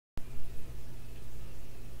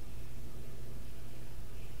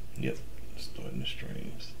Yep, starting the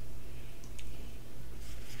streams.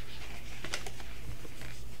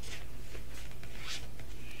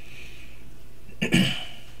 I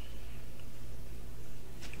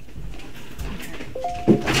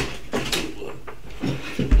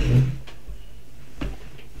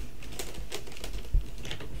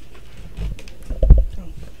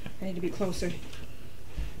need to be closer.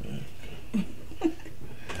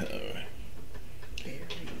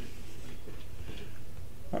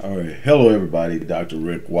 All right. Hello, everybody. Dr.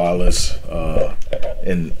 Rick Wallace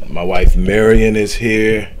and my wife Marion is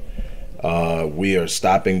here. We are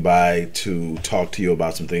stopping by to talk to you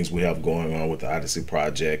about some things we have going on with the Odyssey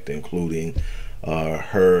Project, including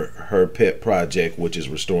her pet project, which is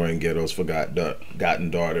restoring Ghettos Forgotten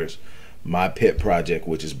Daughters, my pet project,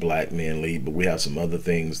 which is Black Men Lead. But we have some other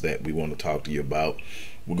things that we want to talk to you about.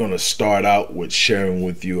 We're going to start out with sharing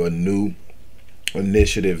with you a new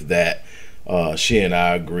initiative that she and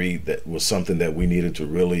I agreed that was something that we needed to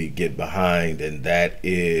really get behind, and that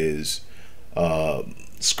is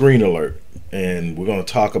Screen Alert. And we're going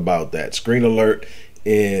to talk about that. Screen Alert,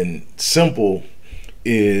 in simple,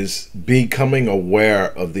 is becoming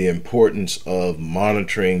aware of the importance of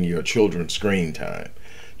monitoring your children's screen time,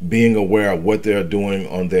 being aware of what they're doing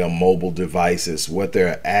on their mobile devices, what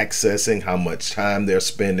they're accessing, how much time they're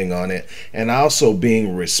spending on it, and also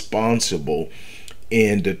being responsible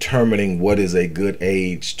in determining what is a good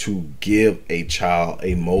age to give a child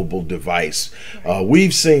a mobile device.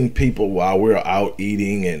 We've seen people, while we're out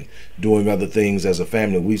eating and doing other things as a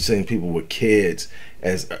family, we've seen people with kids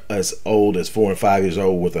as old as 4 and 5 years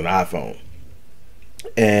old with an iPhone.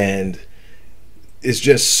 And it's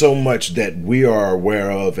just so much that we are aware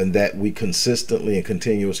of and that we consistently and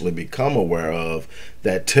continuously become aware of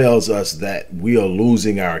that tells us that we are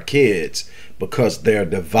losing our kids because their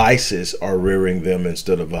devices are rearing them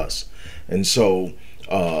instead of us. And so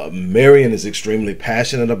Marion is extremely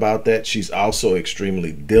passionate about that. She's also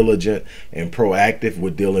extremely diligent and proactive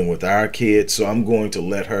with dealing with our kids. So I'm going to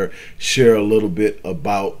let her share a little bit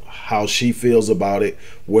about how she feels about it,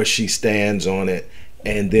 where she stands on it,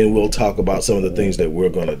 and then we'll talk about some of the things that we're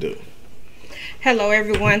going to do. Hello,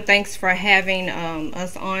 everyone. Thanks for having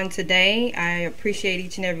us on today. I appreciate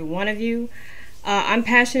each and every one of you. I'm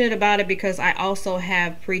passionate about it because I also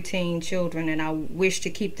have preteen children and I wish to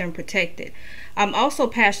keep them protected. I'm also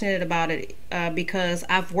passionate about it because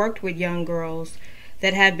I've worked with young girls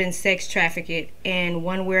that have been sex trafficked, and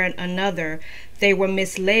one way or another they were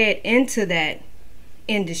misled into that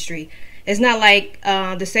industry. It's not like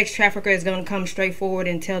the sex trafficker is going to come straight forward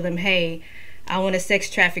and tell them, hey, I want to sex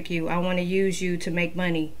traffic you, I want to use you to make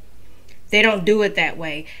money. They don't do it that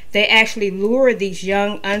way. They actually lure these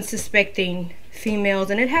young unsuspecting females,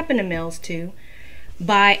 and it happened to males too,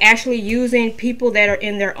 by actually using people that are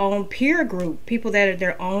in their own peer group, people that are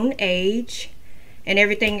their own age and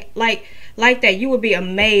everything like that. You would be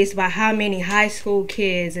amazed by how many high school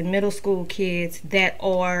kids and middle school kids that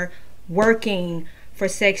are working for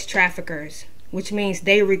sex traffickers, which means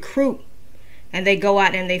they recruit and they go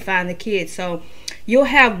out and they find the kids. So you'll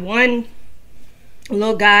have one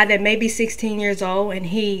little guy that may be 16 years old, and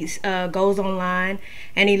he goes online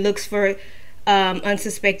and he looks for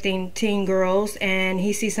unsuspecting teen girls, and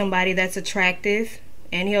he sees somebody that's attractive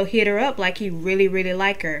and he'll hit her up like he really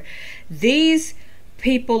like her. These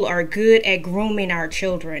people are good at grooming our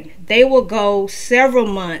children. They will go several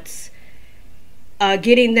months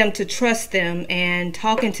getting them to trust them and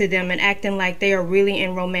talking to them and acting like they are really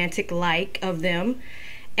in romantic like of them,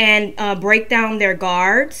 and break down their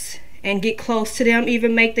guards and get close to them,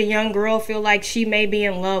 even make the young girl feel like she may be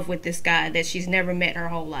in love with this guy that she's never met her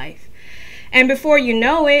whole life. And before you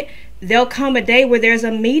know it, there'll come a day where there's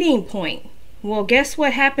a meeting point. Well, guess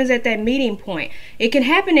what happens at that meeting point? It can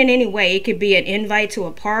happen in any way. It could be an invite to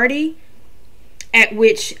a party at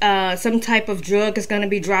which some type of drug is going to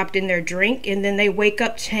be dropped in their drink, and then they wake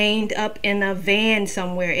up chained up in a van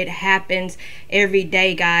somewhere. It happens every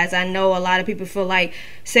day, guys. I know a lot of people feel like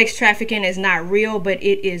sex trafficking is not real, but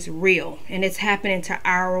it is real, and it's happening to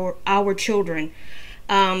our children.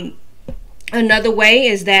 Another way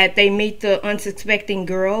is that they meet the unsuspecting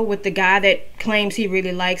girl with the guy that claims he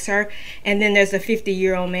really likes her, and then there's a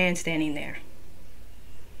 50-year-old man standing there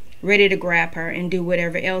ready to grab her and do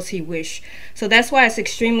whatever else he wish. So that's why it's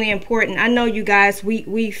extremely important. I know you guys,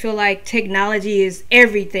 we feel like technology is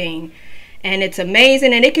everything and it's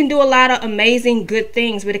amazing, and it can do a lot of amazing good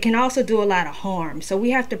things, but it can also do a lot of harm. So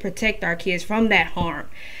we have to protect our kids from that harm.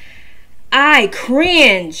 I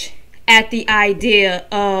cringe at the idea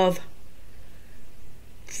of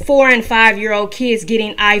 4 and 5-year-old kids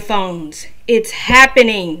getting iPhones. It's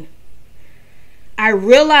happening. I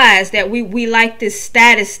realized that we like this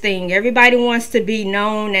status thing. Everybody wants to be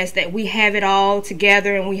known as that we have it all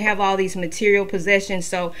together and we have all these material possessions.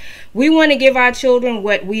 So we want to give our children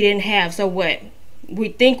what we didn't have. So what we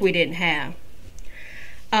think we didn't have.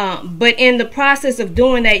 But in the process of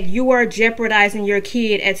doing that, you are jeopardizing your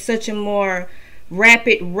kid at such a more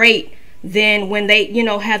rapid rate than when they, you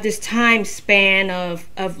know, have this time span of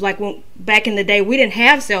like when back in the day we didn't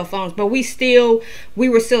have cell phones, but we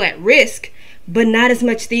were still at risk. But not as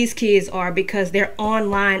much these kids are, because they're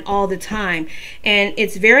online all the time. And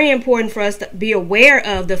it's very important for us to be aware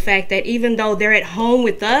of the fact that even though they're at home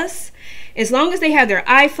with us, as long as they have their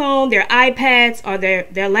iPhone, their iPads, or their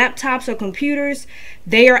laptops or computers,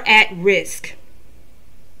 they are at risk.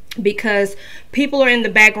 Because people are in the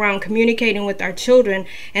background communicating with our children,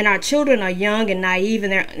 and our children are young and naive,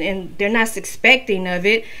 and they're not expecting of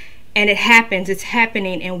it. And it happens, it's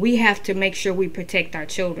happening, and we have to make sure we protect our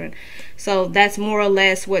children. So that's more or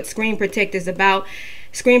less what Screen Protect is about.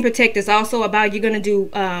 Screen Protect is also about, you're going to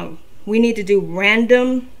do, we need to do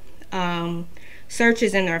random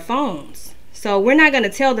searches in their phones. So we're not going to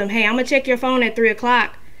tell them, hey, I'm going to check your phone at 3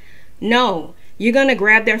 o'clock. No, you're going to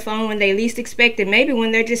grab their phone when they least expect it. Maybe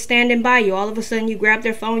when they're just standing by you, all of a sudden you grab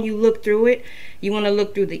their phone, you look through it. You want to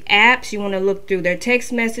look through the apps, you want to look through their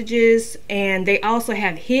text messages, and they also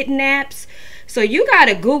have hidden apps. So you got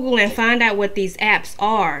to Google and find out what these apps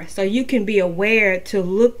are so you can be aware to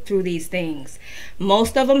look through these things.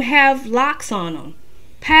 Most of them have locks on them,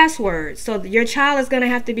 passwords. So your child is going to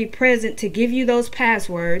have to be present to give you those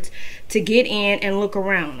passwords to get in and look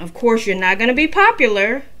around. Of course, you're not going to be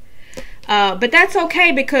popular. But that's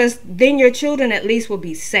okay, because then your children at least will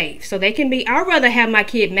be safe. So they can be, I'd rather have my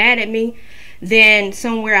kid mad at me than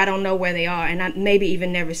somewhere I don't know where they are, and I maybe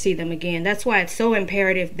even never see them again. That's why it's so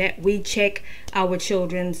imperative that we check our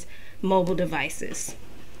children's mobile devices.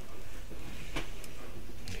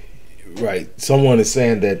 Right. Someone is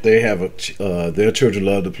saying that they have their children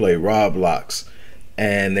love to play Roblox,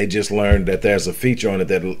 and they just learned that there's a feature on it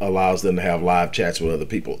that allows them to have live chats with other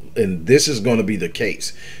people. And this is going to be the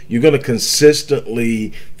case. You're going to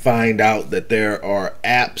consistently find out that there are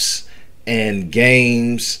apps and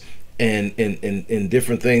games and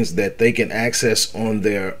different things that they can access on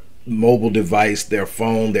their mobile device, their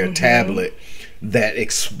phone, their tablet, that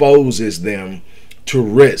exposes them to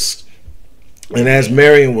risk. And as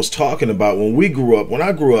Marion was talking about, when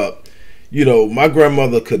I grew up, you know, my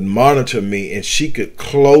grandmother could monitor me, and she could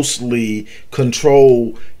closely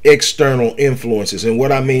control external influences. And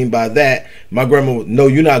what I mean by that, my grandma would, no,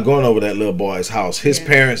 you're not going over that little boy's house. His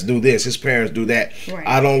parents do this, his parents do that. Right.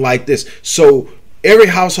 I don't like this. So every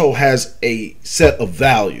household has a set of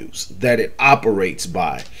values that it operates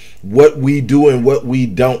by. What we do and what we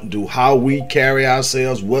don't do, how we carry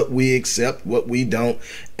ourselves, what we accept, what we don't.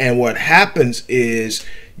 And what happens is,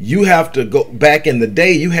 you have to go, back in the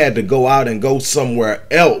day, you had to go out and go somewhere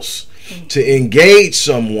else to engage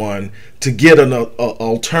someone to get an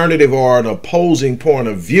alternative or an opposing point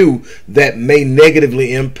of view that may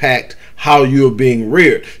negatively impact how you're being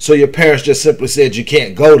reared. So your parents just simply said you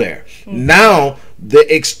can't go there. Now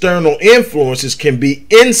the external influences can be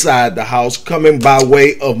inside the house, coming by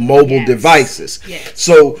way of mobile devices.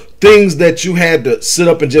 So things that you had to sit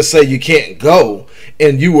up and just say you can't go,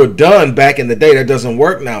 and you were done back in the day, that doesn't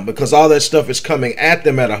work now, because all that stuff is coming at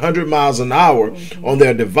them at 100 miles an hour on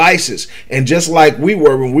their devices. And just like we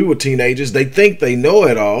were when we were teenagers, they think they know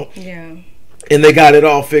it all. And they got it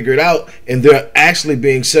all figured out, and they're actually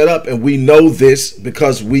being set up. And we know this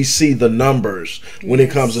because we see the numbers when it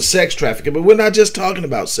comes to sex trafficking. But we're not just talking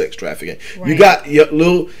about sex trafficking. You got your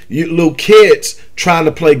little kids trying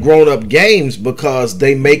to play grown-up games because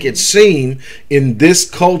they make it seem in this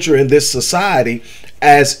culture, in this society,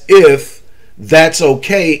 as if that's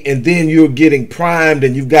okay. And then you're getting primed,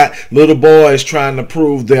 and you've got little boys trying to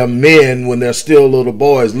prove they're men when they're still little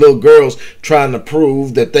boys, little girls trying to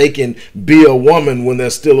prove that they can be a woman when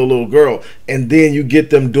they're still a little girl. And then you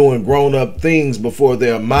get them doing grown-up things before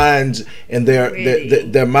their minds and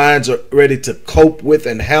their minds are ready to cope with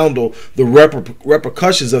and handle the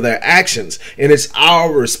repercussions of their actions. And it's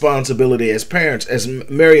our responsibility as parents. As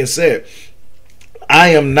Marion said, I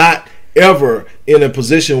am not ever in a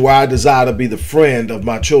position where I desire to be the friend of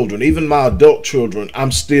my children. Even my adult children,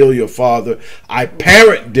 I'm still your father. I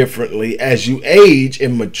parent differently as you age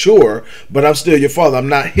and mature, but I'm still your father. I'm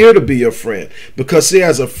not here to be your friend, because see,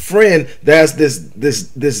 as a friend, there's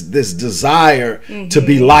this desire to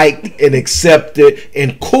be liked and accepted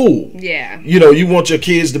and cool. You know, you want your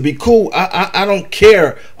kids to be cool. I don't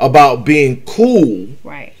care about being cool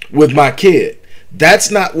with my kid.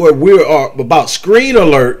 That's not what we're about. Screen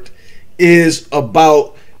Alert is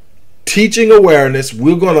about teaching awareness.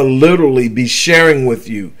 We're going to literally be sharing with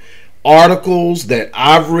you articles that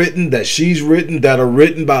I've written, that she's written, that are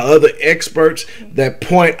written by other experts that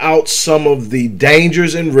point out some of the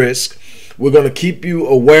dangers and risks. We're going to keep you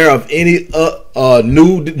aware of any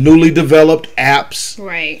newly developed apps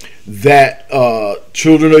that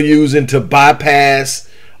children are using to bypass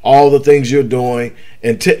all the things you're doing.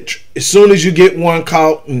 And as soon as you get one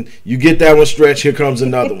caught and you get that one stretched, here comes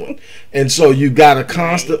another one. And so you got to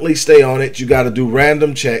constantly stay on it. You got to do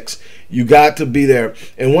random checks. You got to be there.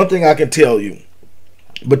 And one thing I can tell you,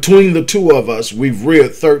 between the two of us, we've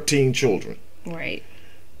reared 13 children. Right.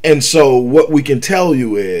 And so what we can tell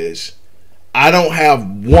you is, I don't have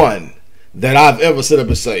one that I've ever sit up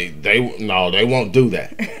and say, they won't do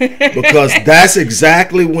that. Because that's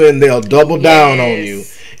exactly when they'll double down on you.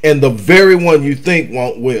 And the very one you think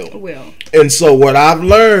won't will. And so what I've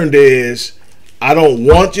learned is, I don't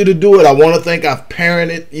want you to do it. I want to think I've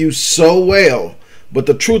parented you so well. But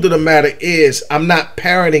the truth of the matter is, I'm not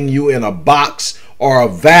parenting you in a box or a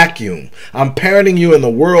vacuum. I'm parenting you in the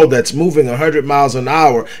world that's moving 100 miles an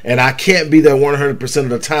hour, and I can't be there 100% of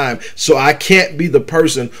the time. So I can't be the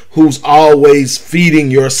person who's always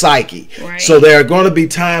feeding your psyche. So there are going to be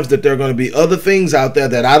times that there are going to be other things out there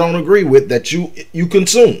that I don't agree with that you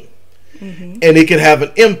consume. And it can have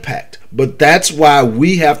an impact. But that's why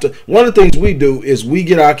we have to, one of the things we do is we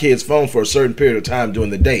get our kids' phone for a certain period of time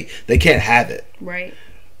during the day. They can't have it.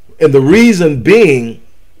 And the reason being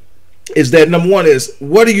is that, number one is,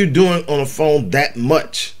 what are you doing on a phone that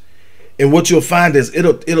much? And what you'll find is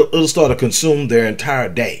it'll start to consume their entire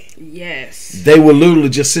day. They will literally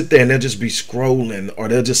just sit there and they'll just be scrolling, or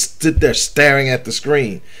they'll just sit there staring at the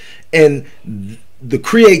screen. And the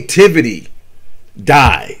creativity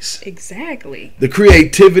dies. The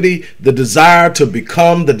creativity, the desire to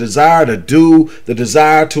become, the desire to do, the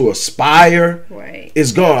desire to aspire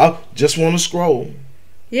is gone. I just want to scroll.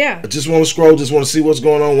 I just want to scroll, just want to see what's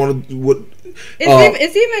going on.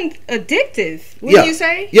 It's even addictive, wouldn't you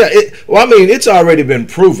say? Well, I mean, it's already been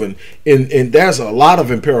proven, and there's a lot of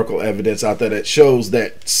empirical evidence out there that shows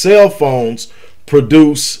that cell phones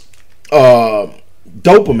produce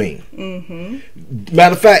dopamine.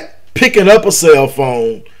 Matter of fact, picking up a cell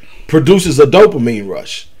phone produces a dopamine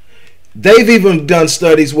rush. They've even done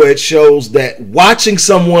studies where it shows that watching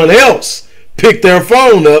someone else pick their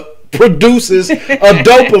phone up produces a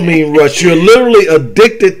dopamine rush. You're literally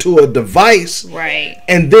addicted to a device,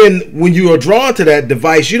 and then when you are drawn to that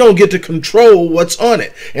device, you don't get to control what's on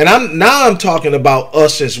it. And I'm talking about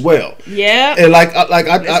us as well. And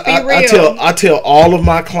I tell all of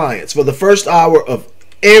my clients, for the first hour of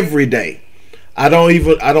every day, I don't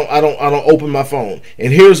open my phone.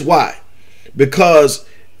 And here's why. Because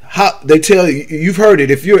they tell you, you've heard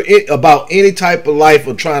it, if you're about any type of life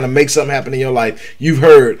or trying to make something happen in your life, you've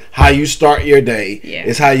heard how you start your day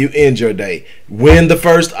is how you end your day. Win the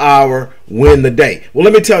first hour, win the day. Well,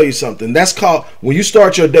 let me tell you something. That's called, when you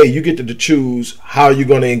start your day, you get to choose how you're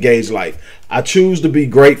going to engage life. I choose to be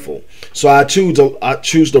grateful. So I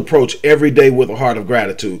choose to approach every day with a heart of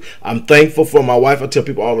gratitude. I'm thankful for my wife. I tell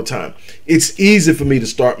people all the time, it's easy for me to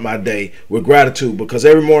start my day with gratitude, because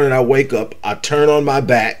every morning I wake up, I turn on my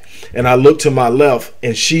back and I look to my left,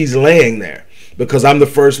 and she's laying there because I'm the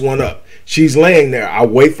first one up. She's laying there. I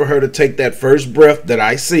wait for her to take that first breath that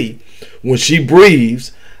I see. When she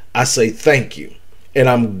breathes, I say thank you. And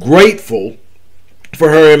I'm grateful for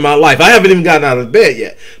her in my life. I haven't even gotten out of bed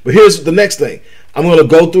yet. But here's the next thing. I'm going to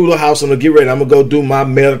go through the house. I'm going to get ready. I'm going to go do my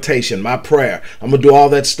meditation, my prayer. I'm going to do all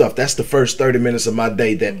that stuff. That's the first 30 minutes of my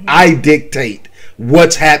day that I dictate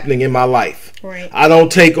what's happening in my life. I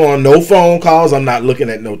don't take on no phone calls. I'm not looking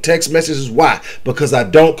at no text messages. Why? Because I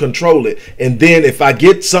don't control it. And then if I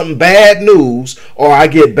get something bad news or I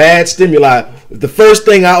get bad stimuli, the first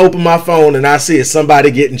thing I open my phone and I see is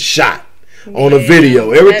somebody getting shot on a video.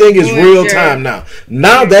 Everything is real time now.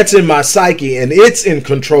 Now that's in my psyche, and it's in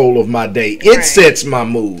control of my day. It sets my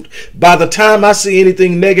mood. By the time I see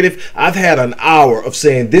anything negative, I've had an hour of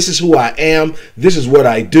saying, this is who I am, this is what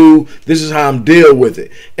I do, this is how I'm dealing with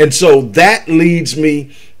it. And so that leads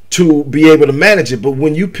me to be able to manage it. But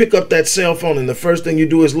when you pick up that cell phone and the first thing you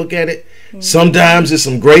do is look at it, sometimes it's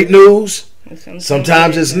some great news,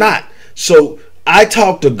 sometimes it's not. So I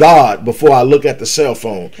talk to God before I look at the cell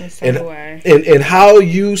phone. And how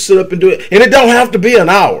you sit up and do it. And it don't have to be an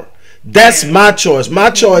hour. That's my choice. My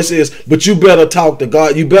choice is, but you better talk to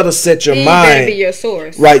God. You better set your mind. Better be your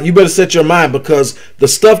source. Right. You better set your mind, because the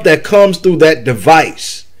stuff that comes through that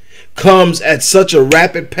device comes at such a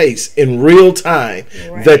rapid pace in real time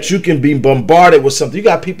that you can be bombarded with something. You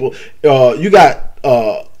got people, you got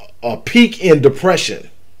a peak in depression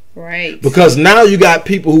Right. Because now you got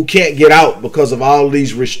people who can't get out because of all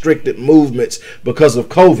these restricted movements because of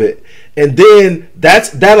COVID. And then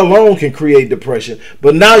that alone can create depression.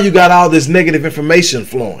 But now you got all this negative information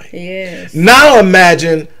flowing. Yes. Now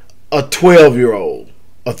imagine a 12-year-old,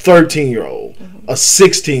 a 13-year-old, a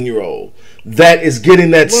 16-year-old that is getting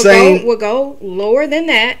that We'll go lower than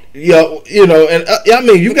that. Yeah, you know, and I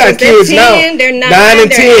mean, you got kids 10, now, they're 9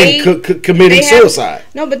 and 10 8, committing suicide.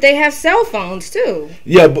 No, but they have cell phones too.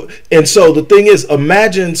 Yeah, and so the thing is,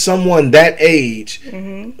 imagine someone that age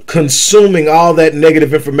consuming all that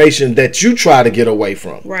negative information that you try to get away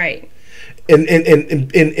from. Right.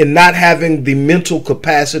 And not having the mental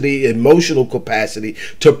capacity, emotional capacity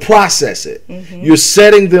to process it. You're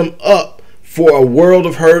setting them up for a world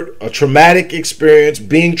of hurt, a traumatic experience,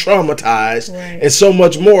 being traumatized, and so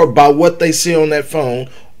much more by what they see on that phone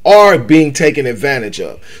or being taken advantage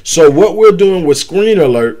of. So what we're doing with Screen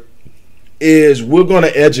Alert is we're going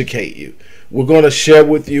to educate you. We're going to share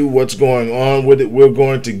with you what's going on with it. We're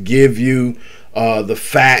going to give you the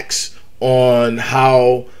facts on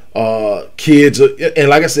how kids are, and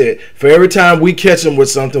like I said, for every time we catch them with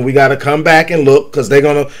something, we got to come back and look, because they're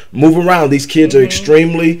going to move around. These kids are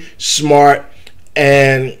extremely smart,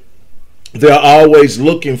 and they're always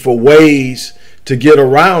looking for ways to get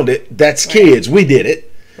around it. That's kids. We did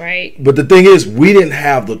it. Right. But the thing is, we didn't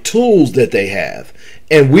have the tools that they have,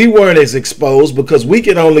 and we weren't as exposed because we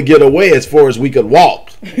could only get away as far as we could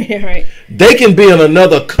walk. Right. They can be in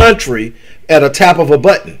another country at a tap of a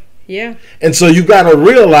button. Yeah. And so you got to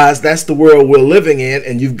realize that's the world we're living in,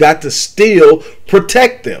 and you've got to still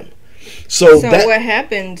protect them. So what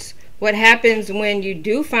happens? What happens when you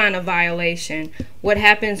do find a violation? What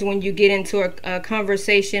happens when you get into a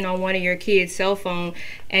conversation on one of your kids' cell phone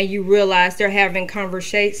and you realize they're having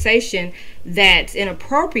conversation that's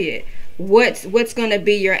inappropriate? What's going to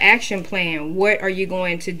be your action plan? What are you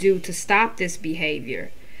going to do to stop this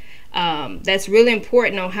behavior? That's really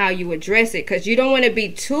important on how you address it, because you don't want to be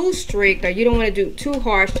too strict, or you don't want to do too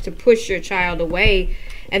harsh to push your child away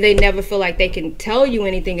and they never feel like they can tell you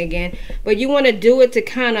anything again. But you want to do it to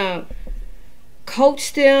kind of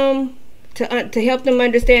coach them, to help them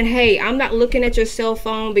understand, hey, I'm not looking at your cell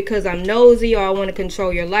phone because I'm nosy or I want to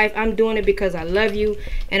control your life. I'm doing it because I love you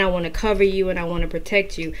and I want to cover you and I want to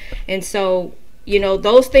protect you. And so, you know,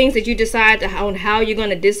 those things that you decide on how you're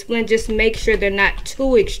going to discipline, just make sure they're not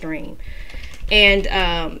too extreme.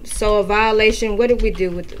 And so a violation, what did we do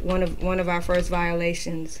with one of our first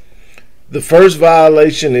violations? The first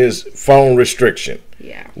violation is phone restriction.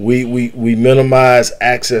 Yeah. We minimize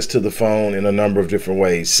access to the phone in a number of different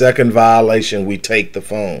ways. Second violation, we take the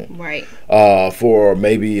phone. Right. For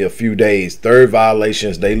maybe a few days. Third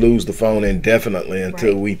violations, they lose the phone indefinitely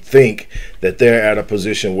until we think that they're at a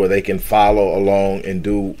position where they can follow along and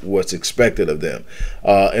do what's expected of them.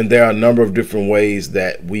 And there are a number of different ways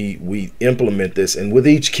that we implement this, and with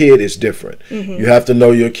each kid it's different. You have to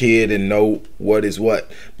know your kid and know what is what.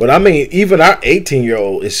 But I mean, even our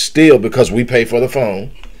 18-year-old is still, because we pay for the phone,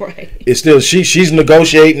 it's still, she's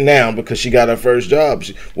negotiating now because she got her first job.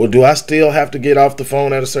 Well, do I still have to get off the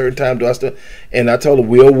phone at a certain time? Do I still? And I told her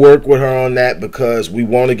we'll work with her on that, because we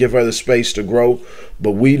want to give her the space to grow,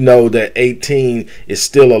 but we know that 18 is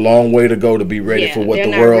still a long way to go to be ready for what the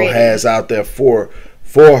world has out there for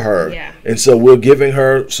her. And so we're giving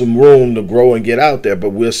her some room to grow and get out there,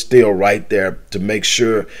 but we're still right there to make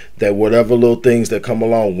sure that whatever little things that come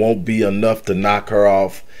along won't be enough to knock her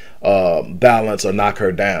off balance or knock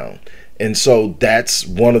her down. And so that's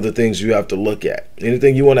one of the things you have to look at.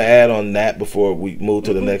 Anything you want to add on that before we move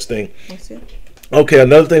to the next thing? That's it. Okay,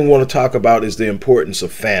 another thing we want to talk about is the importance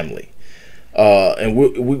of family. And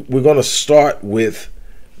we're going to start with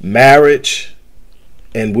marriage,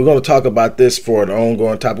 and we're going to talk about this for an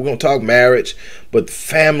ongoing topic. We're going to talk marriage, but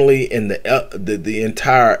family and the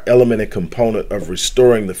entire element and component of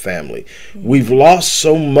restoring the family. We've lost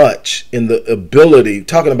so much in the ability,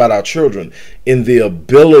 talking about our children, in the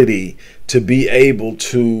ability to be able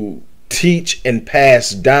to teach and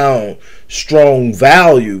pass down strong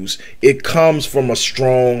values. It comes from a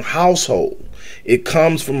strong household. It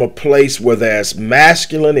comes from a place where there's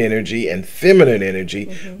masculine energy and feminine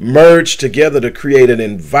energy merged together to create an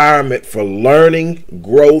environment for learning,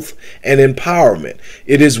 growth, and empowerment.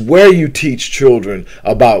 It is where you teach children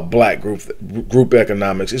about black group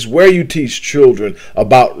economics. It's where you teach children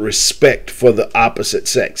about respect for the opposite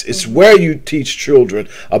sex. It's where you teach children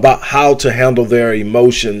about how to handle their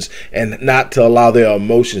emotions and not to allow their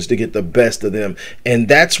emotions to get the best of them. And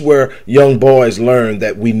that's where young boys learn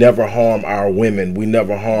that we never harm our women. women. We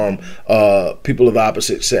never harm people of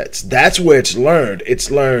opposite sex. That's where it's learned. It's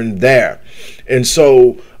learned there. And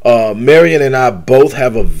so Marion and I both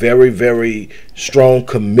have a very, very strong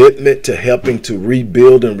commitment to helping to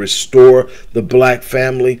rebuild and restore the black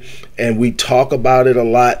family. And we talk about it a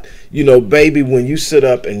lot. You know, baby, when you sit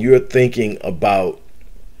up and you're thinking about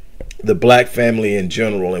the black family in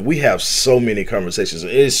general, and we have so many conversations,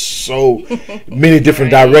 it's so many different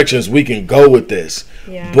directions we can go with this.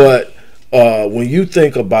 Yeah. But when you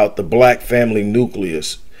think about the black family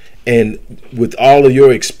nucleus, and with all of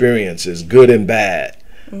your experiences, good and bad,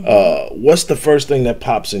 what's the first thing that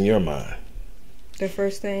pops in your mind? The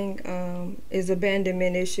first thing is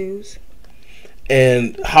abandonment issues.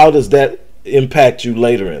 And how does that impact you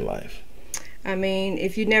later in life? I mean,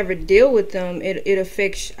 if you never deal with them, it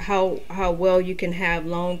affects how well you can have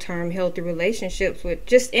long-term healthy relationships with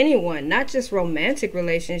just anyone, not just romantic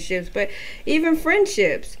relationships, but even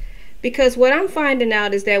friendships. Because what I'm finding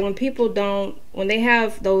out is that when they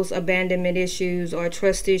have those abandonment issues or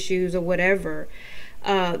trust issues or whatever,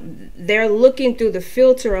 they're looking through the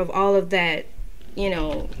filter of all of that,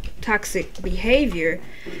 toxic behavior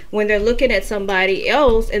when they're looking at somebody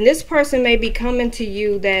else, and this person may be coming to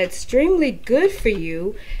you that's extremely good for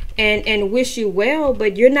you and wish you well,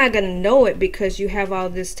 but you're not going to know it because you have all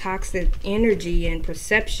this toxic energy and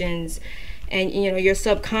perceptions, and your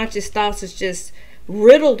subconscious thoughts is just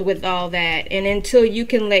riddled with all that. And until you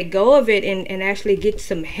can let go of it and actually get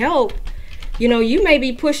some help, you may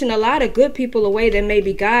be pushing a lot of good people away that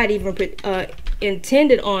maybe God even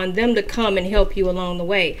intended on them to come and help you along the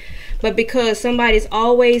way. But because somebody's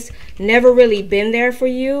always never really been there for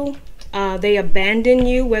you, they abandon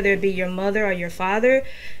you, whether it be your mother or your father,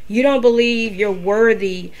 you don't believe you're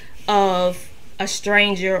worthy of a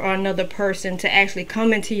stranger or another person to actually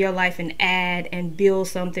come into your life and add and build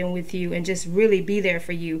something with you and just really be there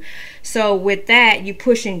for you. So with that, you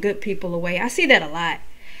pushing good people away. I see that a lot.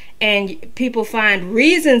 And people find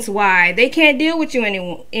reasons why they can't deal with you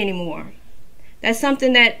anymore. That's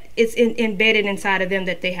something that it's embedded inside of them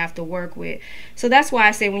that they have to work with. So that's why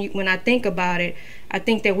I say when I think about it, I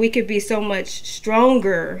think that we could be so much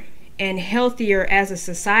stronger and healthier as a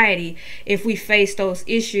society if we face those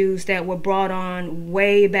issues that were brought on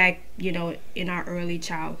way back, in our early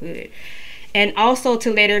childhood. And also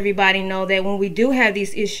to let everybody know that when we do have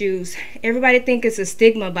these issues, everybody thinks it's a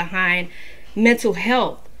stigma behind mental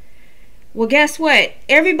health. Well, guess what?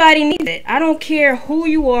 Everybody needs it. I don't care who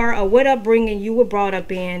you are or what upbringing you were brought up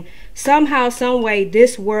in. Somehow, some way,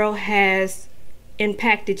 this world has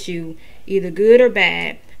impacted you, either good or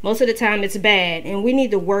bad. Most of the time, it's bad. And we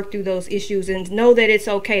need to work through those issues and know that it's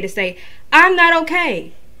okay to say, I'm not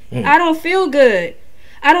okay. I don't feel good.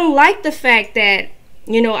 I don't like the fact that,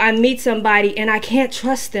 I meet somebody and I can't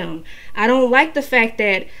trust them. I don't like the fact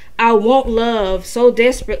that I want love so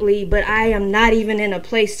desperately, but I am not even in a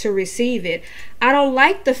place to receive it. I don't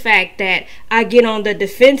like the fact that I get on the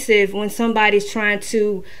defensive when somebody's trying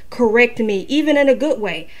to correct me, even in a good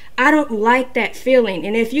way. I don't like that feeling.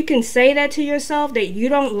 And if you can say that to yourself, that you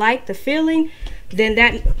don't like the feeling, then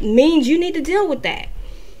that means you need to deal with that.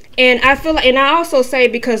 And I feel like, and I also say,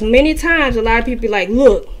 because many times a lot of people be like,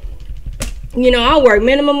 look, I work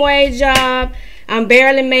minimum wage job. I'm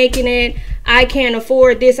barely making it. I can't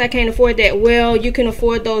afford this. I can't afford that. Well, you can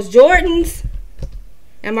afford those Jordans.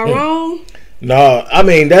 Am I wrong? No, I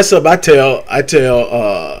mean, that's up. I tell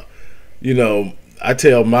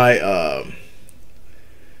my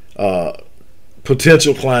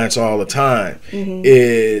potential clients all the time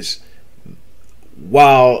is,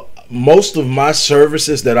 while most of my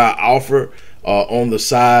services that I offer on the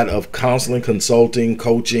side of counseling, consulting,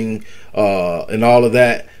 coaching, and all of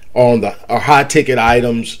that are high ticket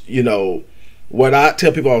items, what I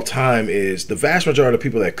tell people all the time is the vast majority of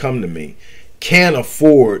people that come to me can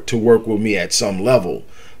afford to work with me at some level,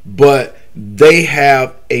 but they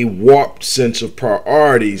have a warped sense of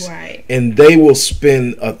priorities, right, and they will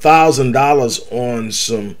spend $1,000 on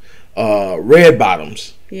some red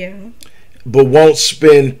bottoms, but won't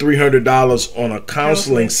spend $300 on a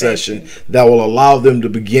counseling session that will allow them to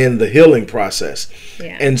begin the healing process.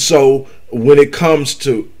 And so when it comes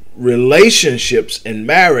to relationships and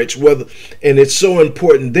marriage, and it's so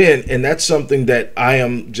important then, and that's something that I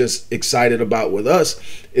am just excited about with us,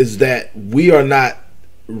 is that we are not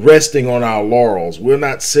resting on our laurels. We're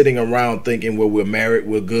not sitting around thinking, well, we're married,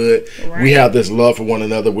 we're good, we have this love for one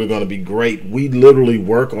another, we're going to be great. We literally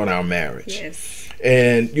work on our marriage.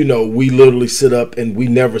 And we literally sit up, and we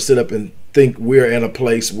never sit up and think we're in a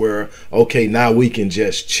place where, okay, now we can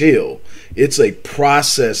just chill. It's a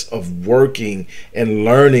process of working and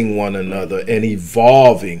learning one another and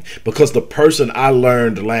evolving, because the person I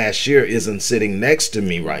learned last year isn't sitting next to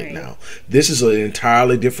me right now. This is an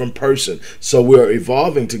entirely different person. So we're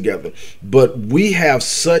evolving together. But we have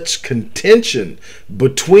such contention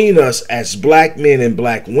between us as black men and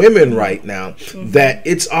black women right now that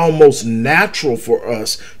it's almost natural for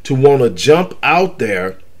us to want to jump out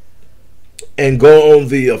there and go on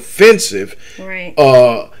the offensive. Right.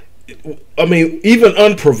 I mean, even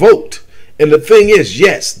unprovoked. And the thing is,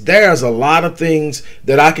 yes, there's a lot of things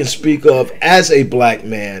that I can speak of as a black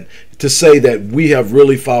man to say that we have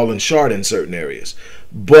really fallen short in certain areas.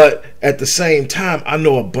 But at the same time, I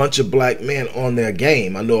know a bunch of black men on their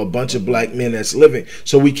game. I know a bunch of black men that's living.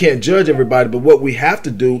 So we can't judge everybody. But what we have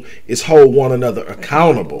to do is hold one another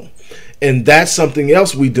accountable. And that's something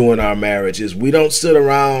else we do in our marriages. We don't sit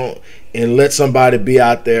around and let somebody be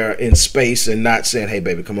out there in space and not saying, hey,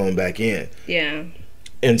 baby, come on back in. Yeah.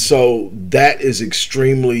 And so that is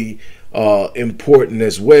extremely important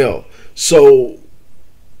as well. So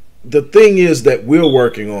the thing is that we're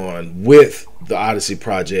working on with the Odyssey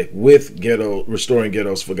Project, with Restoring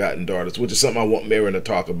Ghettos Forgotten Daughters, which is something I want Marion to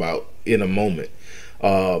talk about in a moment,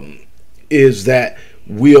 is that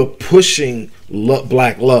we are pushing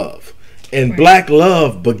black love. And black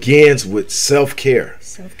love begins with self-care,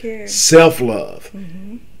 self-love,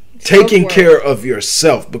 taking care of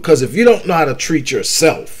yourself. Because if you don't know how to treat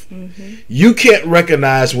yourself, you can't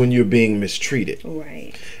recognize when you're being mistreated.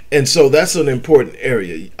 Right. And so that's an important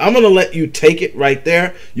area. I'm going to let you take it right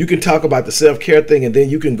there. You can talk about the self-care thing, and then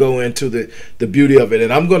you can go into the beauty of it.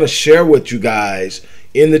 And I'm going to share with you guys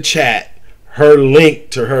in the chat her link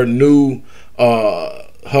to her new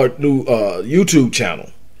YouTube channel,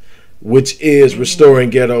 which is Restoring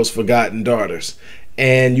Ghettos Forgotten Daughters.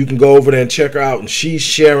 And you can go over there and check her out. And she's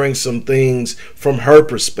sharing some things from her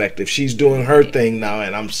perspective. She's doing her thing now,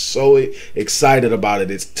 and I'm so excited about it.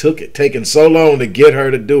 It's taken so long to get her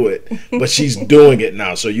to do it, but she's doing it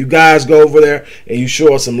now. So you guys go over there and you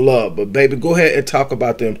show her some love. But baby, go ahead and talk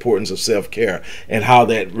about the importance of self-care and how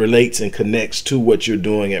that relates and connects to what you're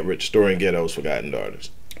doing at Restoring Ghettos Forgotten Daughters.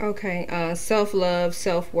 Okay, self-love,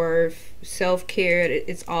 self-worth, self-care,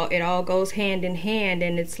 it all goes hand in hand,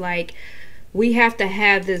 and it's like we have to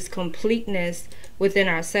have this completeness within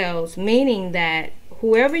ourselves, meaning that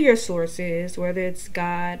whoever your source is, whether it's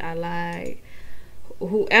God, Allah,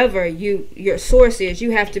 whoever your source is,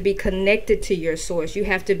 you have to be connected to your source. You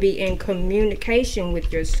have to be in communication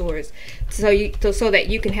with your source so that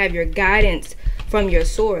you can have your guidance from your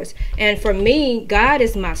source. And for me, God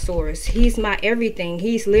is my source. He's my everything.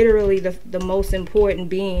 He's literally the most important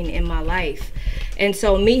being in my life. And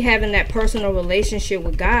so me having that personal relationship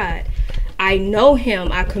with God, I know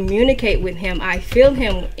him, I communicate with him, I feel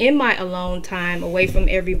him in my alone time away from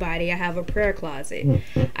everybody. I have a prayer closet.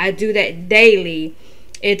 I do that daily.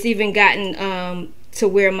 It's even gotten to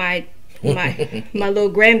where my little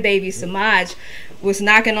grandbaby Samaj was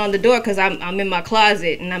knocking on the door because I'm in my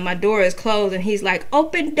closet and my door is closed, and he's like,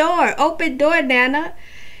 open door, Nana.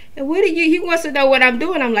 And he wants to know what I'm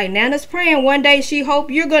doing. I'm like, Nana's praying. One day she hope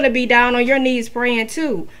you're going to be down on your knees praying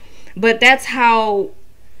too. But that's how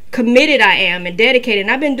committed I am and dedicated.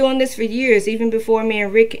 And I've been doing this for years. Even before me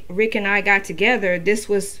and Rick and I got together, this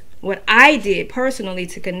was what I did personally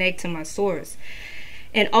to connect to my source.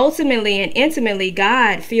 And ultimately and intimately,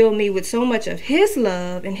 God filled me with so much of his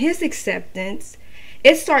love and his acceptance.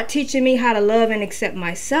 It started teaching me how to love and accept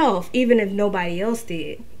myself, even if nobody else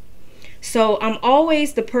did. So I'm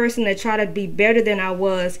always the person that try to be better than I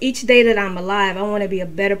was. Each day that I'm alive, I want to be a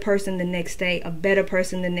better person the next day, a better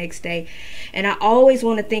person the next day. And I always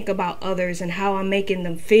want to think about others and how I'm making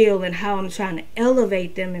them feel and how I'm trying to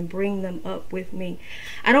elevate them and bring them up with me.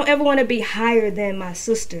 I don't ever want to be higher than my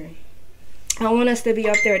sister. I want us to be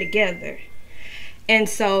up there together. And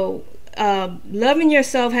so loving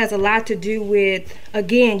yourself has a lot to do with,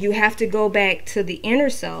 again, you have to go back to the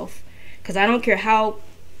inner self, because I don't care how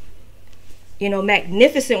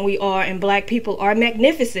magnificent we are, and black people are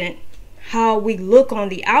magnificent, how we look on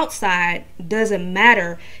the outside doesn't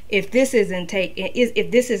matter if this isn't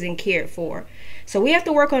cared for. So we have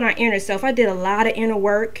to work on our inner self. I did a lot of inner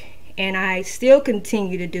work, and I still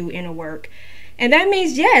continue to do inner work. And that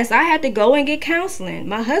means, yes, I had to go and get counseling.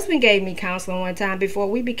 My husband gave me counseling one time before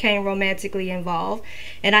we became romantically involved,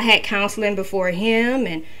 and I had counseling before him.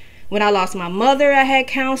 And when I lost my mother, I had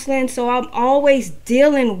counseling. So I'm always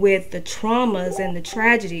dealing with the traumas and the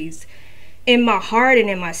tragedies in my heart and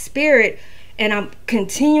in my spirit. And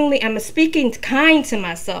I'm speaking kind to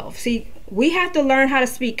myself. See, we have to learn how to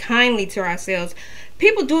speak kindly to ourselves.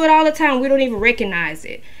 People do it all the time. We don't even recognize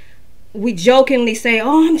it. we jokingly say,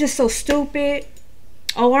 oh, I'm just so stupid.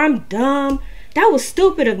 Oh, I'm dumb. That was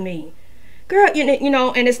stupid of me. Girl, you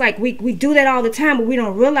know, and it's like we do that all the time, but we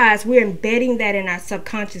don't realize we're embedding that in our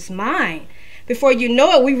subconscious mind. Before you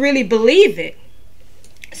know it, we really believe it.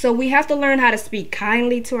 So we have to learn how to speak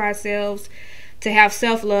kindly to ourselves, to have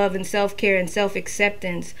self-love and self-care and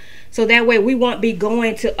self-acceptance. So that way we won't be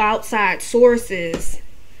going to outside sources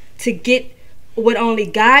to get what only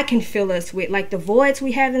God can fill us with. Like the voids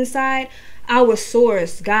we have inside, our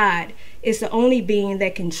source, God, is the only being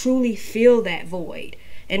that can truly fill that void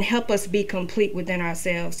and help us be complete within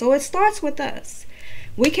ourselves. So it starts with us.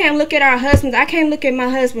 We can't look at our husbands. I can't look at my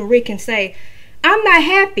husband, Rick, and say, I'm not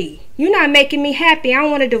happy. You're not making me happy. I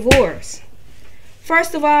want a divorce.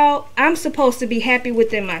 First of all, I'm supposed to be happy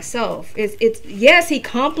within myself. It's yes, he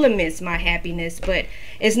compliments my happiness, but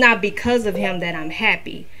it's not because of him that I'm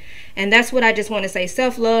happy. And that's what I just want to say.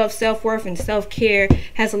 Self-love, self-worth, and self-care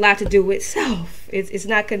has a lot to do with self. It's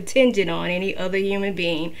not contingent on any other human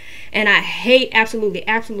being. And I hate,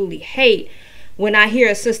 absolutely hate when I hear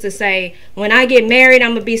a sister say, when I get married,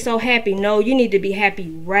 I'm going to be so happy. No, you need to be happy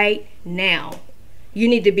right now. You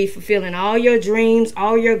need to be fulfilling all your dreams,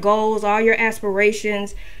 all your goals, all your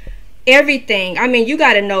aspirations, everything. I mean, you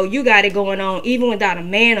got to know you got it going on even without a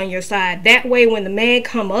man on your side. That way, when the man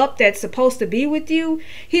come up that's supposed to be with you,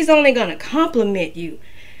 he's only going to compliment you.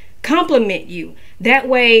 That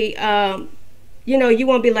way, you know, you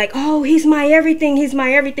won't be like, oh, he's my everything,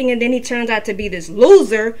 and then he turns out to be this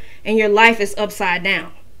loser and your life is upside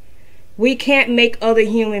down. We can't make other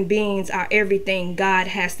human beings our everything. God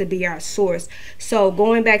has to be our source. So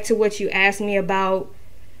going back to what you asked me about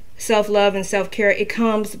self-love and self-care, it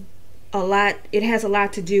has a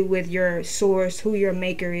lot to do with your source, who your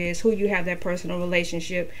maker is, who you have that personal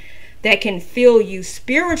relationship that can fill you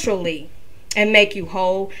spiritually and make you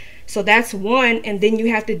whole. So that's one. And then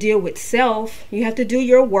you have to deal with self. You have to do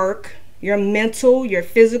your work, your mental, your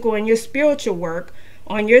physical, and your spiritual work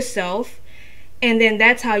on yourself. And then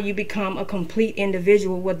that's how you become a complete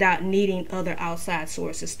individual without needing other outside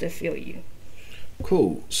sources to fill you.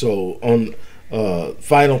 Cool. So on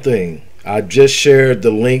final thing, I just shared the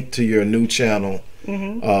link to your new channel.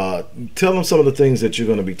 Tell them some of the things that you're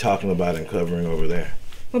going to be talking about and covering over there.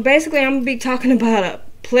 Well, basically, I'm going to be talking about a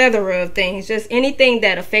plethora of things, just anything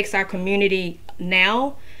that affects our community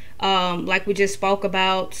now. Like we just spoke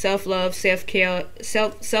about, self-love, self-care,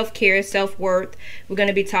 self-worth. We're going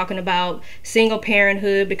to be talking about single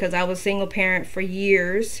parenthood, because I was a single parent for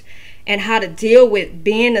years, and how to deal with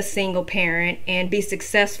being a single parent and be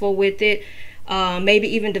successful with it. Maybe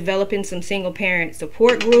even developing some single parent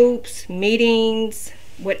support groups, meetings,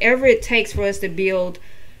 whatever it takes for us to build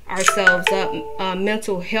ourselves up.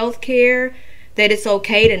 Mental health care, that it's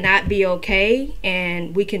okay to not be okay,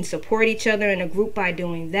 and we can support each other in a group by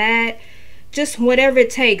doing that. Just whatever it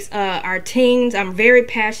takes. Our teens, I'm very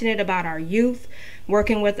passionate about our youth,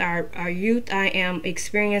 working with our youth. I am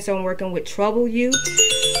experienced on working with troubled youth,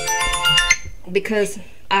 because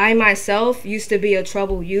I myself used to be a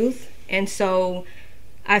troubled youth, and so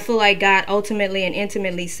I feel like God ultimately and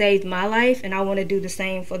intimately saved my life, and I want to do the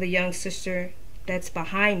same for the young sister that's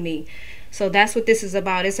behind me. So that's what this is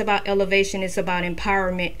about. It's about elevation. It's about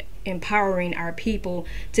empowerment, empowering our people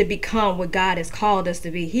to become what God has called us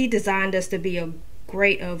to be. He designed us to be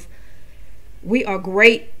we are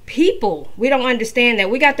great people. We don't understand that.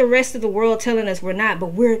 We got the rest of the world telling us we're not,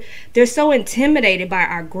 but they're so intimidated by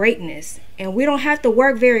our greatness, and we don't have to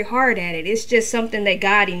work very hard at it. It's just something that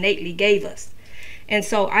God innately gave us. And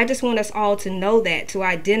so I just want us all to know that, to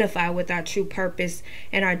identify with our true purpose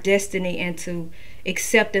and our destiny, and to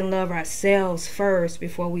accept and love ourselves first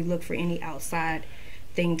before we look for any outside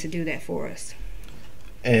thing to do that for us.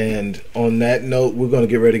 And on that note, we're going to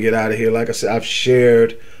get ready to get out of here. Like I said, I've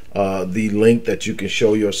shared the link that you can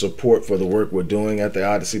show your support for the work we're doing at the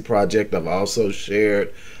Odyssey Project. I've also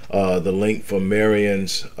shared the link for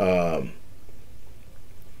Marion's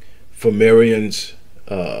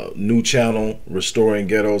new channel, Restoring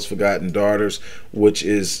Ghettos Forgotten Daughters, which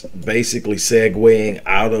is basically segueing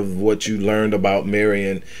out of what you learned about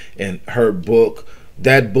Marion and her book.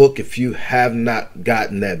 That book, if you have not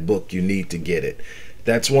gotten that book, you need to get it.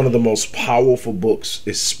 That's one of the most powerful books,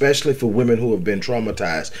 especially for women who have been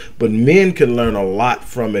traumatized. But men can learn a lot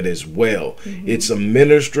from it as well. It's a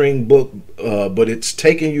ministering book, but it's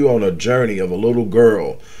taking you on a journey of a little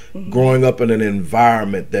girl growing up in an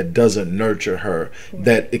environment that doesn't nurture her,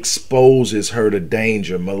 that exposes her to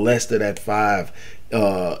danger, molested at 5,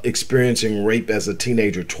 experiencing rape as a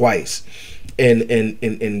teenager twice.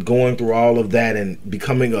 And going through all of that and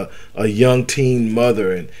becoming a young teen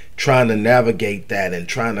mother and trying to navigate that and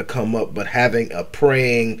trying to come up, but having a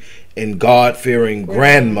praying and God-fearing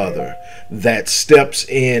grandmother that steps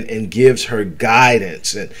in and gives her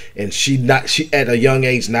guidance, and she at a young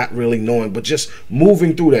age not really knowing, but just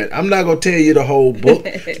moving through that. I'm not gonna tell you the whole book,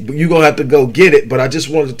 but you're gonna have to go get it. But I just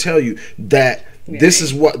wanted to tell you that this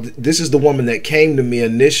is the woman that came to me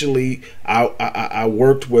initially. I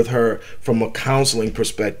worked with her from a counseling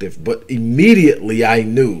perspective, but immediately I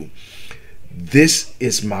knew this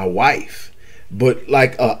is my wife. But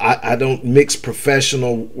like I don't mix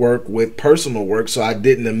professional work with personal work, so I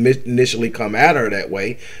didn't initially come at her that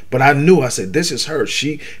way. But I knew, I said, this is her.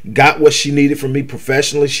 She got what she needed from me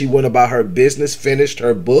professionally. She went about her business, finished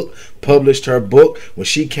her book, published her book. When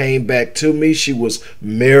she came back to me, she was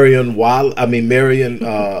Marion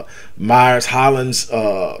Myers Holland's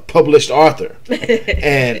published author,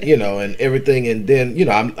 and and everything. And then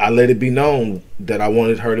I let it be known that I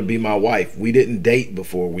wanted her to be my wife. We didn't date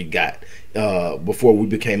before we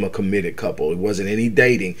became a committed couple. It wasn't any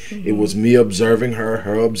dating. It was me observing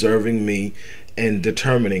her observing me, and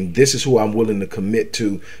determining this is who I'm willing to commit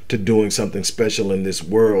to doing something special in this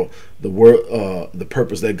world. The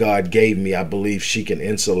purpose that God gave me, I believe she can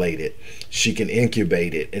insulate it, she can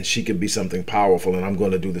incubate it, and she can be something powerful, and I'm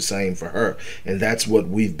going to do the same for her. And that's what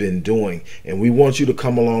we've been doing, and we want you to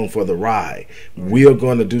come along for the ride. We are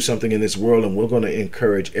going to do something in this world, and we're going to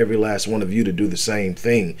encourage every last one of you to do the same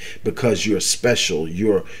thing, because you're special,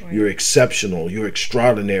 you're exceptional, you're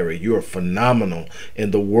extraordinary, you're phenomenal,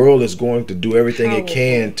 and the world is going to do everything it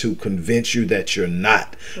can to convince you that you're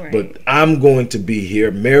not. But I'm going to be here,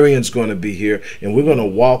 Marion's going to be here, and we're going to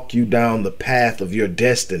walk you down the path of your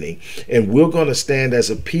destiny, and we're going to stand as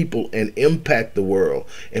a people and impact the world,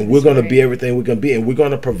 and we're going to be everything we can be, and we're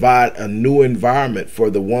going to provide a new environment for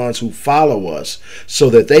the ones who follow us so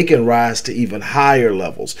that they can rise to even higher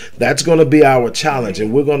levels. That's going to be our challenge,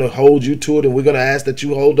 and we're going to hold you to it, and we're going to ask that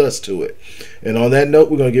you hold us to it. And on that note,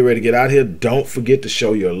 we're going to get ready to get out here. Don't forget to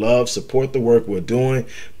show your love, support the work we're doing,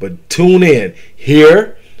 but tune in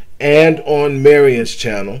here and on Marion's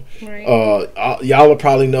channel. Y'all will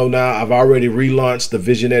probably know now, I've already relaunched the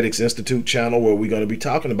Visionetics Institute channel, where we're going to be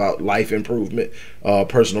talking about life improvement,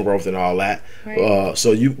 personal growth, and all that.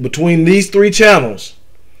 So you, between these 3 channels,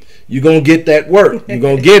 you're gonna get that work. You're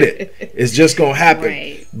gonna get it. It's just gonna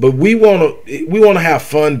happen. But we wanna have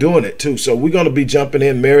fun doing it too. So we're gonna be jumping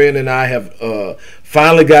in. Marion and I have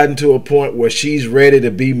finally gotten to a point where she's ready to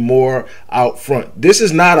be more out front. This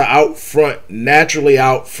is not an out front, naturally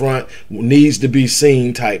out front, needs to be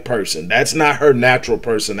seen type person. That's not her natural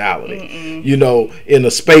personality. In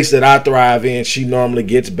a space that I thrive in, she normally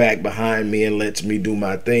gets back behind me and lets me do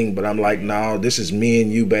my thing. But I'm like, no, this is me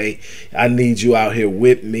and you, babe. I need you out here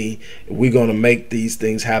with me. We're gonna make these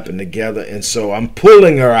things happen together. And so I'm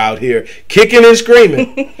pulling her out here, kicking and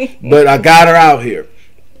screaming, but I got her out here.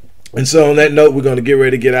 And so on that note, we're going to get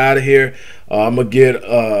ready to get out of here. I'm going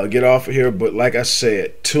to get off of here. But like I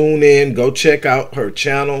said, tune in. Go check out her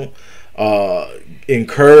channel.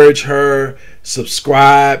 Encourage her.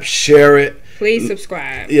 Subscribe. Share it. Please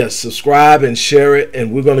subscribe. Yes, subscribe and share it.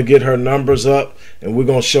 And we're going to get her numbers up. And we're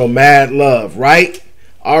going to show mad love. Right?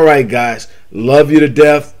 All right, guys. Love you to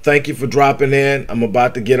death. Thank you for dropping in. I'm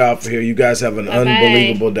about to get off of here. You guys have an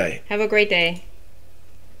unbelievable day. Have a great day.